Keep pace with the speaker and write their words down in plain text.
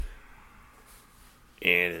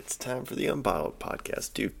And it's time for the Unbottled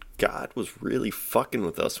podcast. Dude, God was really fucking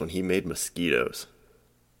with us when he made mosquitoes.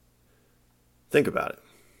 Think about it.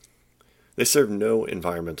 They serve no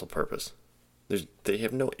environmental purpose. They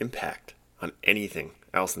have no impact on anything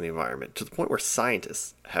else in the environment, to the point where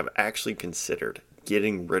scientists have actually considered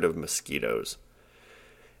getting rid of mosquitoes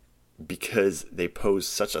because they pose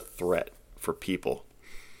such a threat for people.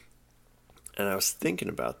 And I was thinking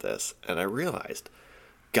about this, and I realized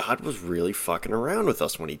God was really fucking around with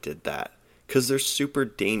us when he did that, because they're super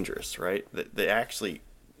dangerous, right? They actually,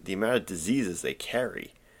 the amount of diseases they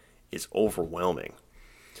carry is overwhelming.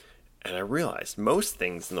 And I realized most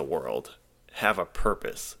things in the world have a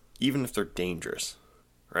purpose, even if they're dangerous,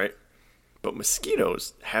 right? But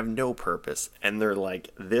mosquitoes have no purpose, and they're like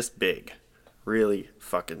this big, really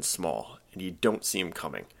fucking small, and you don't see them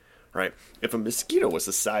coming, right? If a mosquito was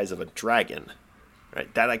the size of a dragon,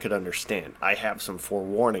 right, that I could understand. I have some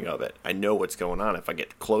forewarning of it. I know what's going on. If I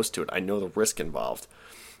get close to it, I know the risk involved.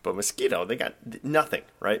 But mosquito, they got nothing,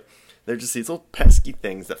 right? They're just these little pesky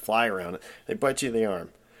things that fly around. They bite you in the arm.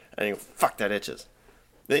 And you go, fuck, that itches.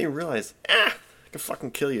 Then you realize, I can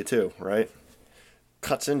fucking kill you too, right?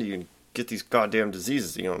 Cuts into you and get these goddamn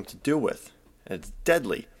diseases you don't know what to do with. And it's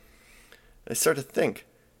deadly. I start to think,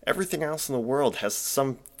 everything else in the world has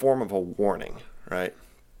some form of a warning, right?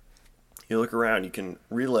 You look around, you can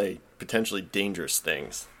relay potentially dangerous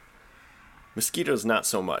things. Mosquitoes, not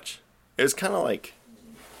so much. It was kind of like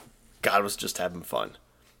God was just having fun.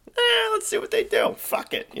 Let's see what they do.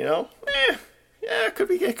 Fuck it, you know? Yeah, it could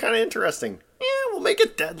be kind of interesting. Yeah, we'll make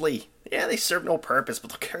it deadly. Yeah, they serve no purpose, but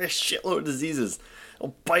they'll carry a shitload of diseases.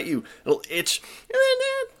 They'll bite you. It'll itch. And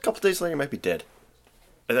then a couple days later, you might be dead.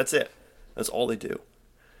 And that's it. That's all they do.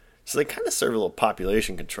 So they kind of serve a little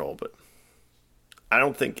population control, but I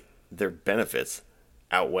don't think their benefits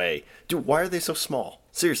outweigh. Dude, why are they so small?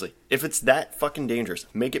 Seriously, if it's that fucking dangerous,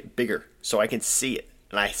 make it bigger so I can see it.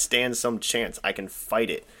 And I stand some chance I can fight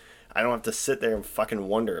it. I don't have to sit there and fucking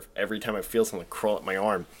wonder if every time I feel something crawl up my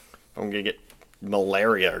arm, I'm going to get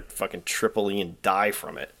malaria or fucking triple E and die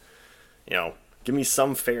from it. You know, give me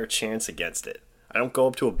some fair chance against it. I don't go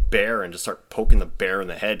up to a bear and just start poking the bear in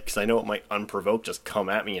the head because I know it might unprovoked just come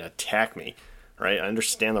at me and attack me, right? I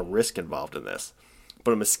understand the risk involved in this.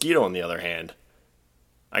 But a mosquito, on the other hand,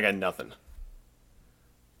 I got nothing.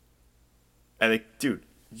 And dude,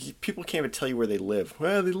 people can't even tell you where they live.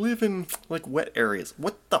 Well, they live in, like, wet areas.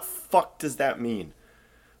 What the fuck does that mean?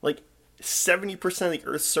 Like, 70% of the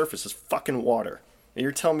Earth's surface is fucking water. And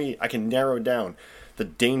you're telling me I can narrow down the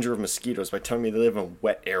danger of mosquitoes by telling me they live in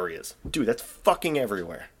wet areas. Dude, that's fucking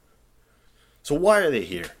everywhere. So why are they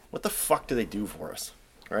here? What the fuck do they do for us?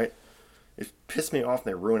 Right? It pisses me off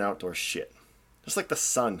and they ruin outdoor shit. Just like the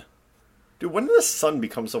sun. Dude, when did the sun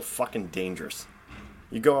become so fucking dangerous?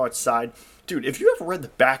 You go outside. Dude, if you ever read the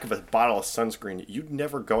back of a bottle of sunscreen, you'd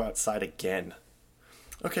never go outside again.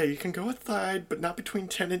 Okay, you can go outside, but not between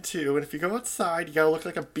 10 and 2. And if you go outside, you gotta look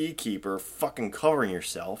like a beekeeper fucking covering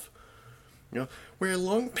yourself. You know, wear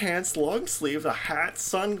long pants, long sleeves, a hat,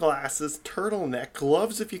 sunglasses, turtleneck,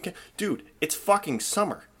 gloves if you can. Dude, it's fucking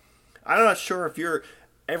summer. I'm not sure if you're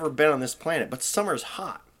ever been on this planet, but summer's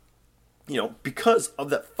hot. You know, because of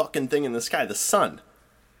that fucking thing in the sky, the sun.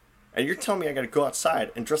 And you're telling me I gotta go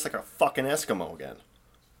outside and dress like a fucking Eskimo again.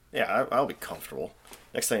 Yeah, I'll be comfortable.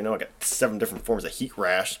 Next thing you know, I got 7 different forms of heat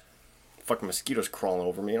rash. Fucking mosquitoes crawling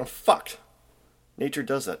over me. I'm fucked. Nature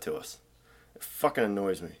does that to us. It fucking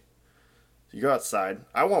annoys me. You go outside.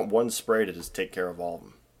 I want one spray to just take care of all of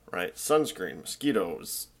them. Right? Sunscreen,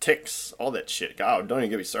 mosquitoes, ticks, all that shit. God, don't even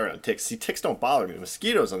get me started on ticks. See, ticks don't bother me.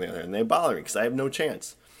 Mosquitoes, on the other hand, they bother me because I have no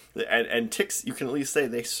chance. And ticks, you can at least say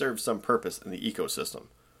they serve some purpose in the ecosystem.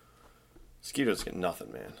 Mosquitoes get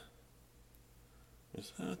nothing, man.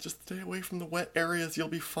 Just stay away from the wet areas, you'll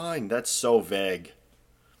be fine. That's so vague.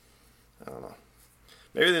 I don't know.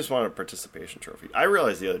 Maybe they just want a participation trophy. I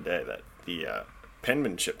realized the other day that the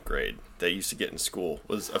penmanship grade that you used to get in school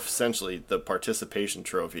was essentially the participation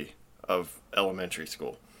trophy of elementary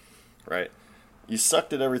school, right? You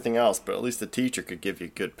sucked at everything else, but at least the teacher could give you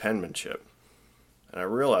good penmanship. And I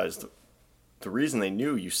realized the reason they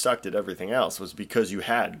knew you sucked at everything else was because you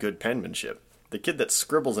had good penmanship. The kid that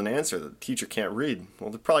scribbles an answer that the teacher can't read, well,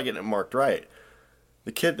 they're probably getting it marked right.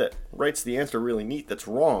 The kid that writes the answer really neat that's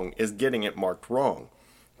wrong is getting it marked wrong.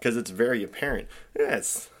 Because it's very apparent.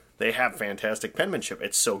 Yes, they have fantastic penmanship.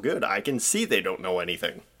 It's so good, I can see they don't know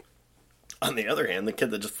anything. On the other hand, the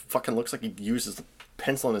kid that just fucking looks like he uses the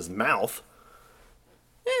pencil in his mouth,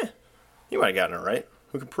 he might have gotten it right.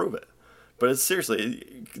 Who can prove it? But it's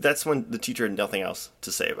seriously, that's when the teacher had nothing else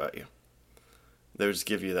to say about you. They would just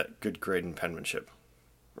give you that good grade in penmanship.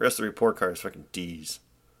 The rest of the report card is fucking D's.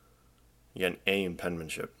 You got an A in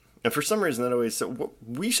penmanship. And for some reason that always... So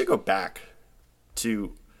we should go back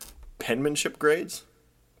to penmanship grades.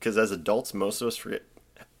 Because as adults, most of us forget,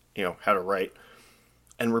 how to write.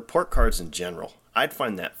 And report cards in general. I'd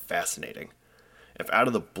find that fascinating. If out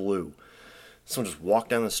of the blue, someone just walked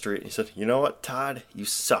down the street and he said, you know what, Todd? You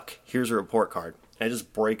suck. Here's a report card. And it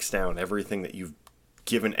just breaks down everything that you've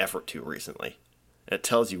given effort to recently. And it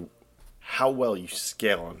tells you how well you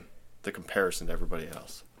scale on the comparison to everybody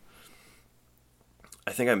else.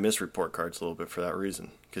 I think I miss report cards a little bit for that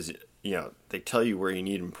reason. Because, they tell you where you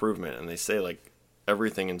need improvement. And they say, like,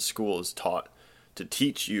 everything in school is taught to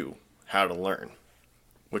teach you how to learn.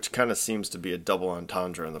 Which kind of seems to be a double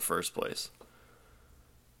entendre in the first place.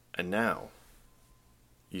 And now,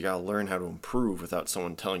 you gotta learn how to improve without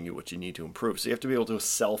someone telling you what you need to improve. So you have to be able to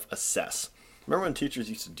self-assess. Remember when teachers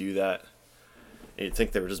used to do that? And you'd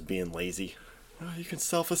think they were just being lazy. Oh, you can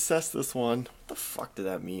self-assess this one. What the fuck did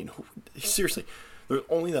that mean? Seriously, there's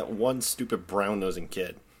only that one stupid brown-nosing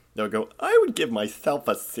kid that would go, I would give myself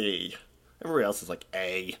a C. Everybody else is like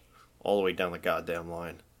A, all the way down the goddamn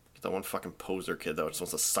line. Get that one fucking poser kid that just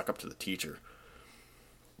wants to suck up to the teacher.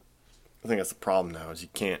 I think that's the problem now, is you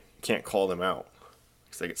can't call them out.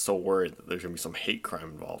 Because they get so worried that there's going to be some hate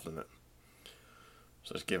crime involved in it.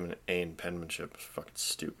 So just giving an A in penmanship is fucking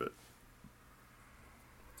stupid.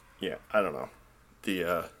 Yeah, I don't know.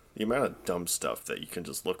 The amount of dumb stuff that you can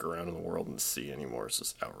just look around in the world and see anymore is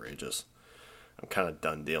just outrageous. I'm kind of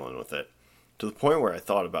done dealing with it. To the point where I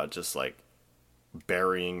thought about just, like,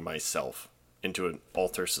 burying myself into an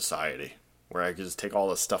alter society. Where I could just take all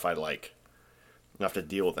the stuff I like. And have to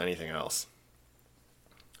deal with anything else.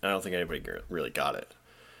 I don't think anybody really got it.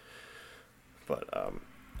 But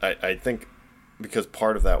I think because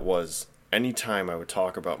part of that was anytime I would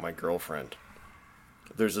talk about my girlfriend,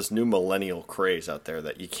 there's this new millennial craze out there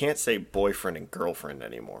that you can't say boyfriend and girlfriend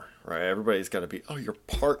anymore, right? Everybody's got to be, oh, your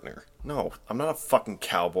partner. No, I'm not a fucking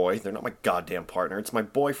cowboy. They're not my goddamn partner. It's my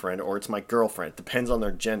boyfriend or it's my girlfriend. It depends on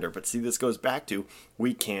their gender. But see, this goes back to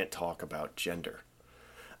we can't talk about gender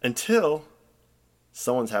until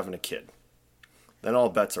someone's having a kid. Then all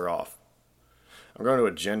bets are off. I'm going to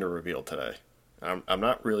a gender reveal today. I'm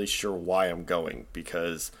not really sure why I'm going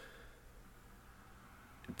because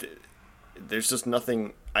there's just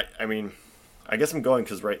nothing. I mean, I guess I'm going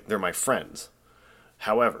because they're my friends.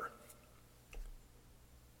 However,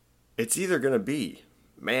 it's either going to be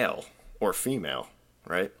male or female,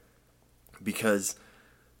 right? Because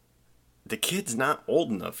the kid's not old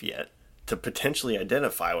enough yet to potentially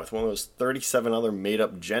identify with one of those 37 other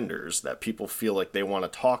made-up genders that people feel like they want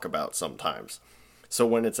to talk about sometimes. So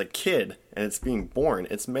when it's a kid and it's being born,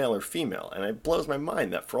 it's male or female. And it blows my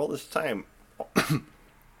mind that for all this time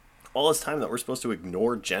that we're supposed to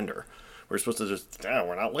ignore gender, we're supposed to just,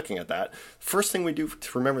 we're not looking at that. First thing we do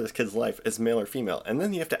to remember this kid's life is male or female. And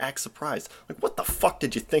then you have to act surprised. Like, what the fuck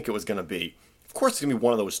did you think it was going to be? Of course it's going to be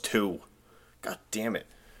one of those two. God damn it.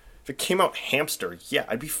 If it came out hamster, yeah,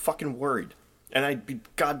 I'd be fucking worried. And I'd be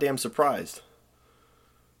goddamn surprised.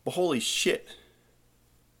 But holy shit.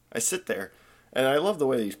 I sit there, and I love the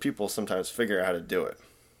way these people sometimes figure out how to do it.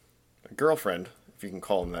 A girlfriend, if you can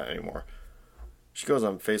call them that anymore, she goes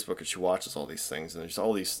on Facebook and she watches all these things, and there's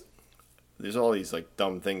all these like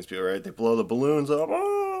dumb things, people, right? They blow the balloons up.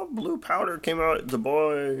 Oh, blue powder came out. It's a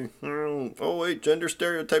boy. Oh wait, gender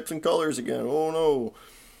stereotypes and colors again. Oh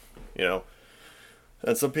no.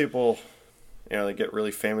 And some people, they get really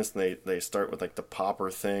famous and they start with like the popper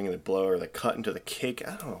thing and they blow or they cut into the cake.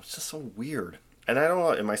 I don't know. It's just so weird. And I don't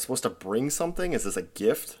know. Am I supposed to bring something? Is this a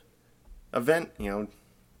gift event?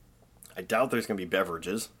 I doubt there's going to be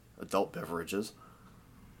beverages, adult beverages.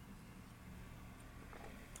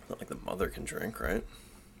 Not like the mother can drink, right?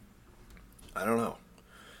 I don't know.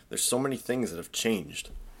 There's so many things that have changed,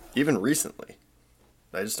 even recently.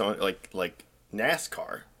 I just don't like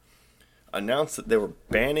NASCAR announced that they were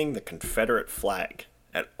banning the Confederate flag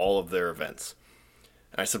at all of their events.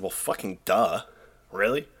 And I said, well, fucking duh.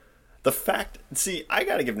 Really? I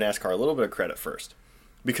gotta give NASCAR a little bit of credit first.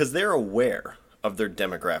 Because they're aware of their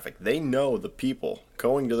demographic. They know the people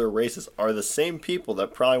going to their races are the same people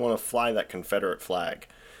that probably want to fly that Confederate flag.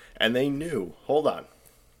 And they knew, hold on,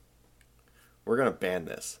 we're gonna ban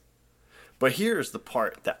this. But here's the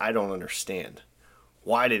part that I don't understand.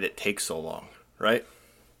 Why did it take so long, right?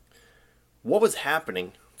 What was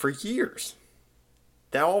happening for years?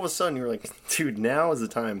 Now all of a sudden you're like, dude, now is the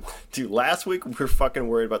time. Dude, last week we were fucking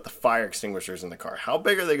worried about the fire extinguishers in the car. How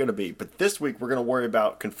big are they going to be? But this week we're going to worry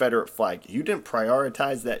about Confederate flag. You didn't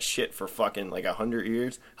prioritize that shit for fucking like 100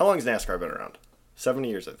 years? How long has NASCAR been around? 70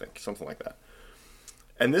 years, I think. Something like that.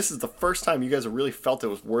 And this is the first time you guys have really felt it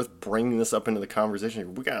was worth bringing this up into the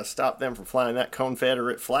conversation. We gotta stop them from flying that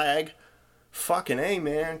Confederate flag. Fucking A,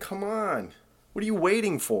 man. Come on. What are you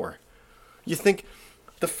waiting for? You think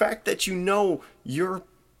the fact that you know your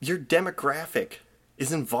demographic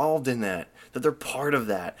is involved in that they're part of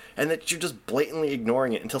that, and that you're just blatantly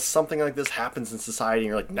ignoring it until something like this happens in society and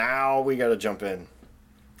you're like, now we gotta jump in.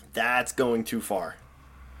 That's going too far.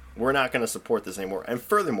 We're not going to support this anymore. And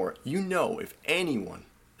furthermore, you know, if anyone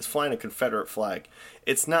is flying a Confederate flag,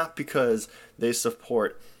 it's not because they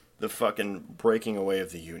support the fucking breaking away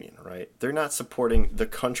of the Union, right? They're not supporting the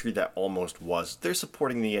country that almost was. They're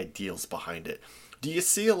supporting the ideals behind it. Do you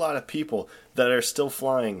see a lot of people that are still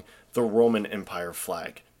flying the Roman Empire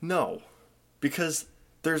flag? No, because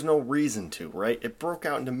there's no reason to, right? It broke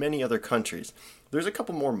out into many other countries. There's a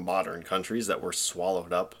couple more modern countries that were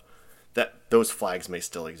swallowed up, that those flags may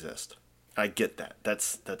still exist. I get that.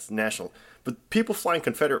 That's national. But people flying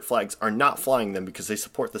Confederate flags are not flying them because they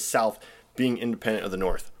support the South being independent of the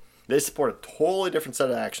North. They support a totally different set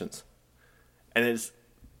of actions. And it's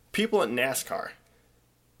people at NASCAR.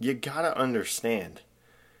 You gotta understand,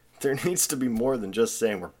 there needs to be more than just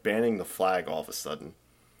saying we're banning the flag all of a sudden.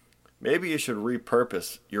 Maybe you should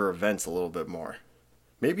repurpose your events a little bit more.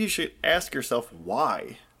 Maybe you should ask yourself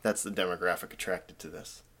why that's the demographic attracted to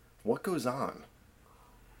this. What goes on?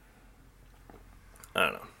 I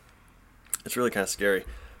don't know. It's really kind of scary.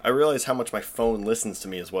 I realize how much my phone listens to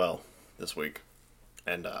me as well this week.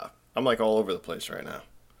 And I'm like all over the place right now.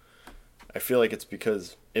 I feel like it's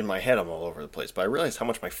because in my head I'm all over the place. But I realize how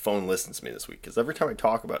much my phone listens to me this week. Because every time I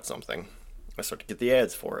talk about something, I start to get the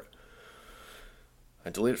ads for it.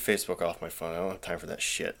 I deleted Facebook off my phone. I don't have time for that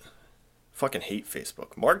shit. Fucking hate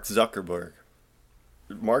Facebook. Mark Zuckerberg.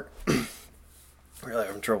 Really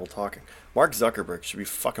having trouble talking. Mark Zuckerberg should be a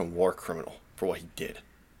fucking war criminal for what he did.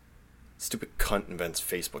 Stupid cunt invents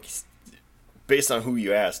Facebook. He's, based on who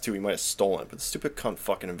you ask, too, he might have stolen it, but the stupid cunt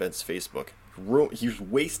fucking invents Facebook. He's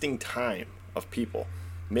wasting time of people,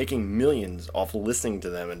 making millions off listening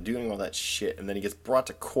to them and doing all that shit, and then he gets brought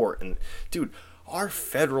to court. And, dude, our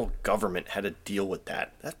federal government had to deal with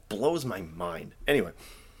that. That blows my mind. Anyway,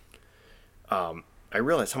 I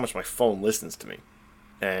realize how much my phone listens to me,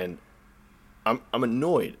 and I'm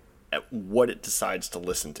annoyed at what it decides to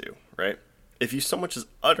listen to, right? If you so much as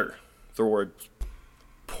utter the word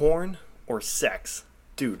porn or sex,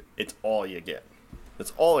 dude, it's all you get.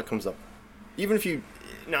 That's all that comes up. Even if you,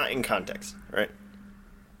 not in context, right?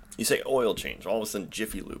 You say oil change, all of a sudden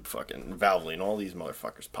Jiffy Lube, fucking Valvoline, all these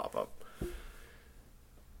motherfuckers pop up.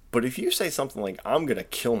 But if you say something like, I'm gonna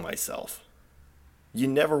kill myself, you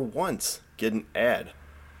never once get an ad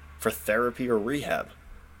for therapy or rehab.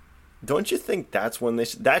 Don't you think that's when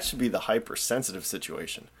that should be the hypersensitive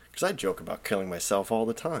situation? Because I joke about killing myself all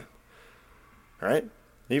the time. Right?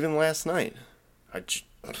 Even last night, I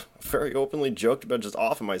very openly joked about just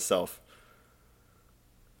offing myself.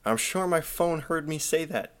 I'm sure my phone heard me say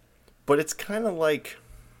that. But it's kind of like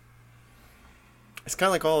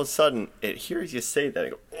all of a sudden, it hears you say that. I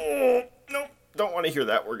go, oh, nope, don't want to hear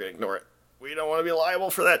that. We're going to ignore it. We don't want to be liable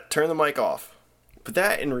for that. Turn the mic off. But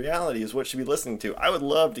that, in reality, is what you should be listening to. I would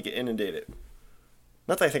love to get inundated.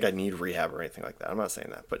 Not that I think I need rehab or anything like that. I'm not saying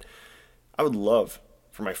that. But I would love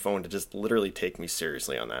for my phone to just literally take me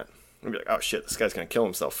seriously on that. I'd be like, oh shit, this guy's going to kill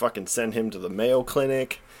himself. Fucking send him to the Mayo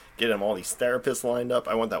Clinic. Get him all these therapists lined up.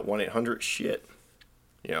 I want that 1-800 shit.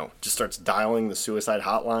 You know, just starts dialing the suicide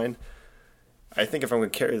hotline. I think if I'm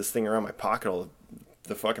going to carry this thing around my pocket,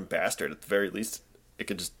 the fucking bastard, at the very least, it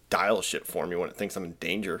could just dial shit for me when it thinks I'm in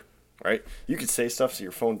danger. Right? You could say stuff so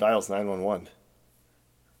your phone dials 911.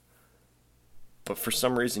 But for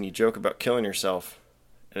some reason you joke about killing yourself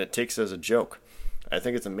and it takes it as a joke. I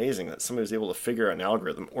think it's amazing that somebody was able to figure out an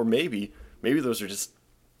algorithm. Or maybe those are just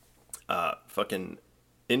fucking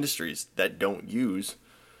industries that don't use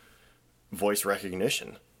voice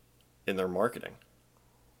recognition in their marketing.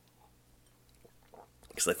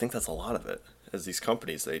 Because I think that's a lot of it. As these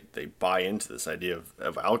companies, they buy into this idea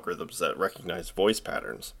of algorithms that recognize voice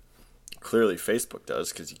patterns. Clearly Facebook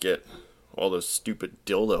does, because you get all those stupid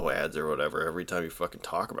dildo ads or whatever every time you fucking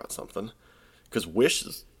talk about something. Because Wish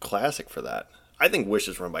is classic for that. I think Wish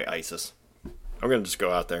is run by ISIS. I'm going to just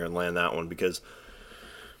go out there and land that one, because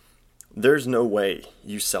there's no way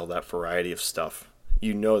you sell that variety of stuff.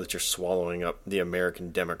 You know that you're swallowing up the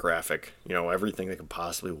American demographic. You know, everything they could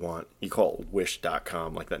possibly want. You call it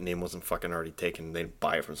Wish.com, like that name wasn't fucking already taken. They didn't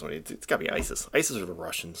buy it from somebody. It's got to be ISIS. ISIS are the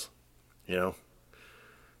Russians, you know?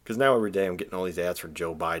 Because now every day I'm getting all these ads for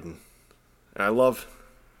Joe Biden. And I love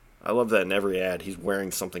that in every ad he's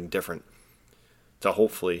wearing something different to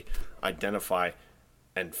hopefully identify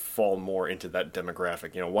and fall more into that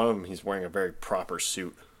demographic. You know, one of them, he's wearing a very proper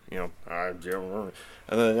suit. You know, and then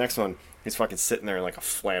the next one, he's fucking sitting there in like a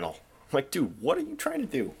flannel. I'm like, dude, what are you trying to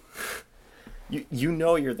do? You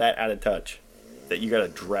know you're that out of touch that you gotta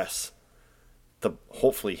dress to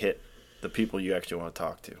hopefully hit the people you actually want to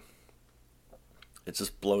talk to. It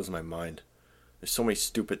just blows my mind. There's so many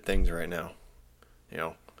stupid things right now. You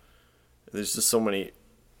know, there's just so many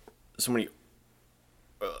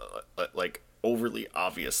like overly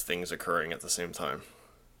obvious things occurring at the same time.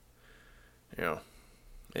 You know,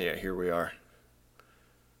 yeah, here we are.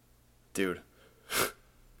 Dude,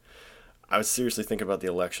 I was seriously thinking about the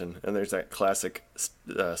election, and there's that classic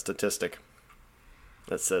statistic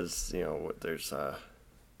that says, you know, there's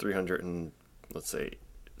 300 and, let's say,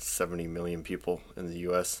 70 million people in the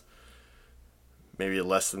U.S. Maybe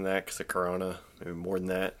less than that because of Corona. Maybe more than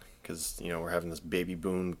that because, you know, we're having this baby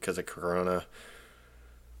boom because of Corona.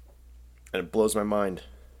 And it blows my mind.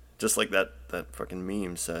 Just like that fucking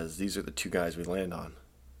meme says, these are the two guys we land on.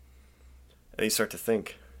 And you start to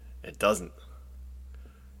think, it doesn't.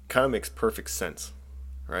 Kind of makes perfect sense,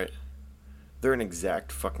 right? They're an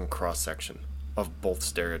exact fucking cross-section of both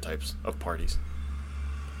stereotypes of parties.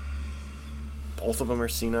 Both of them are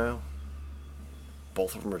senile.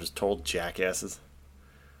 Both of them are just total jackasses.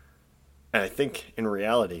 And I think, in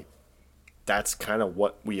reality, that's kind of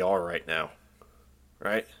what we are right now,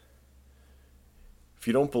 right? If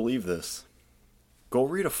you don't believe this, go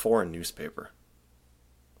read a foreign newspaper.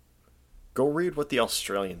 Go read what the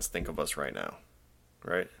Australians think of us right now,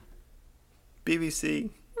 right? BBC,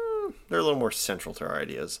 they're a little more central to our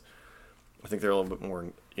ideas. I think they're a little bit more,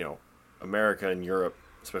 you know, America and Europe,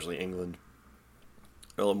 especially England,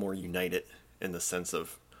 are a little more united in the sense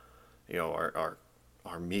of, you know,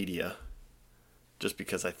 our media, just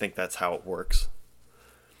because I think that's how it works.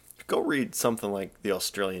 Go read something like the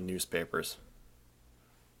Australian newspapers,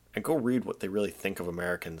 and go read what they really think of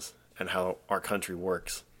Americans and how our country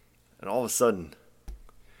works. And all of a sudden,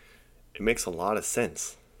 it makes a lot of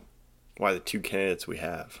sense why the two candidates we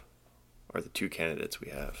have are the two candidates we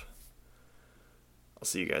have. I'll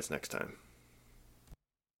see you guys next time.